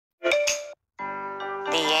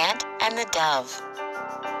and the Dove.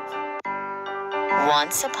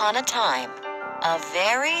 Once upon a time, a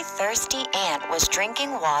very thirsty ant was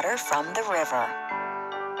drinking water from the river.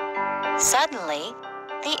 Suddenly,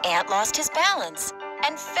 the ant lost his balance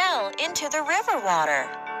and fell into the river water.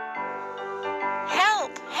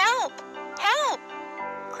 "Help! Help! Help!"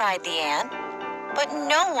 cried the ant, but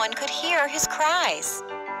no one could hear his cries.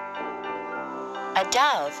 A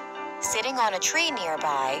dove, sitting on a tree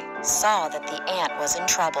nearby, saw that the ant was in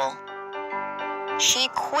trouble. She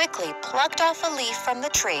quickly plucked off a leaf from the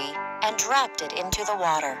tree and dropped it into the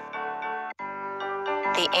water.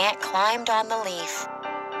 The ant climbed on the leaf.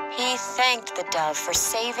 He thanked the dove for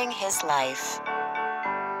saving his life.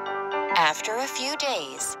 After a few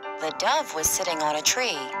days, the dove was sitting on a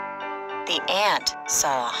tree. The ant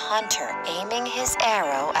saw a hunter aiming his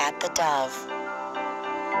arrow at the dove.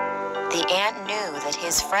 The ant knew that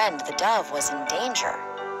his friend the dove was in danger.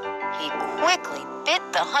 He quickly bit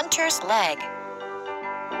the hunter's leg.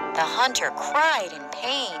 The hunter cried in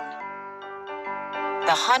pain.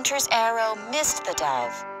 The hunter's arrow missed the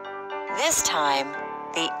dove. This time,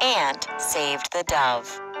 the ant saved the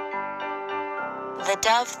dove. The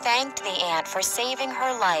dove thanked the ant for saving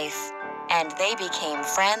her life, and they became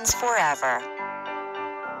friends forever.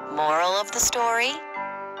 Moral of the story: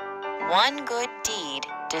 one good deed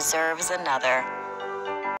deserves another.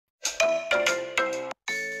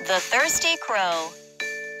 The Thirsty Crow.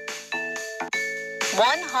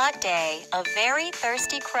 One hot day, a very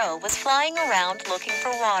thirsty crow was flying around looking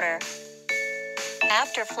for water.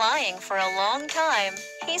 After flying for a long time,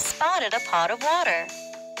 he spotted a pot of water.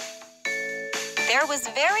 There was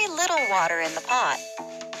very little water in the pot.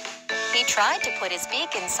 He tried to put his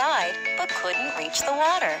beak inside, but couldn't reach the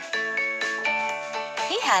water.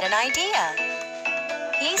 He had an idea.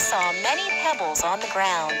 He saw many pebbles on the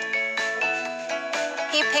ground.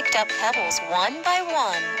 He picked up pebbles one by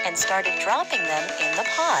one and started dropping them in the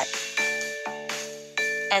pot.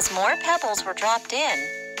 As more pebbles were dropped in,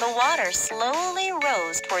 the water slowly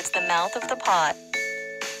rose towards the mouth of the pot.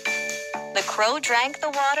 The crow drank the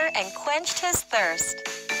water and quenched his thirst.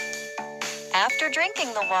 After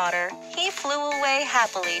drinking the water, he flew away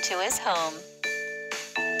happily to his home.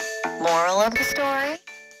 Moral of the story: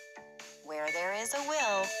 where there is a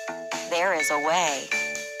will, there is a way.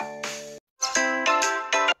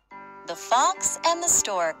 The Fox and the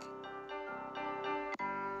Stork.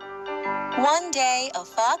 One day, a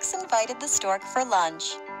fox invited the stork for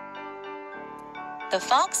lunch. The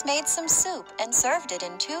fox made some soup and served it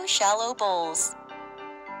in 2 shallow bowls.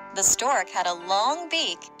 The stork had a long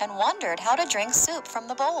beak and wondered how to drink soup from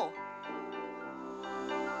the bowl.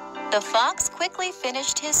 The fox quickly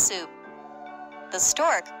finished his soup. The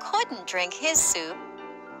stork couldn't drink his soup.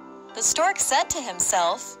 The stork said to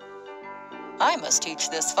himself, "I must teach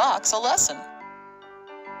this fox a lesson."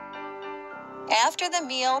 After the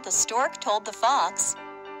meal, the stork told the fox,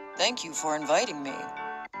 "Thank you for inviting me.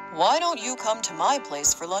 Why don't you come to my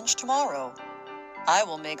place for lunch tomorrow? I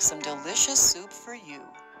will make some delicious soup for you."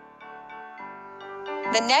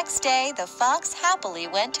 The next day, the fox happily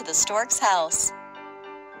went to the stork's house.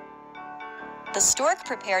 The stork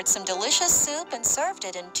prepared some delicious soup and served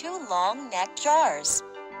it in 2 long-necked jars.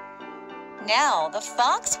 Now, the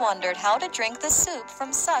fox wondered how to drink the soup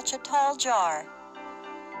from such a tall jar.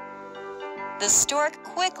 The stork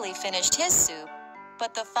quickly finished his soup,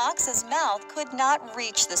 but the fox's mouth could not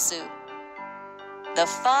reach the soup. The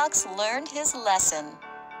fox learned his lesson.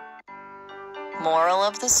 Moral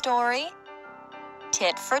of the story: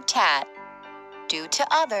 tit for tat. Do to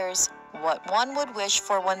others what one would wish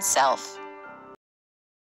for oneself.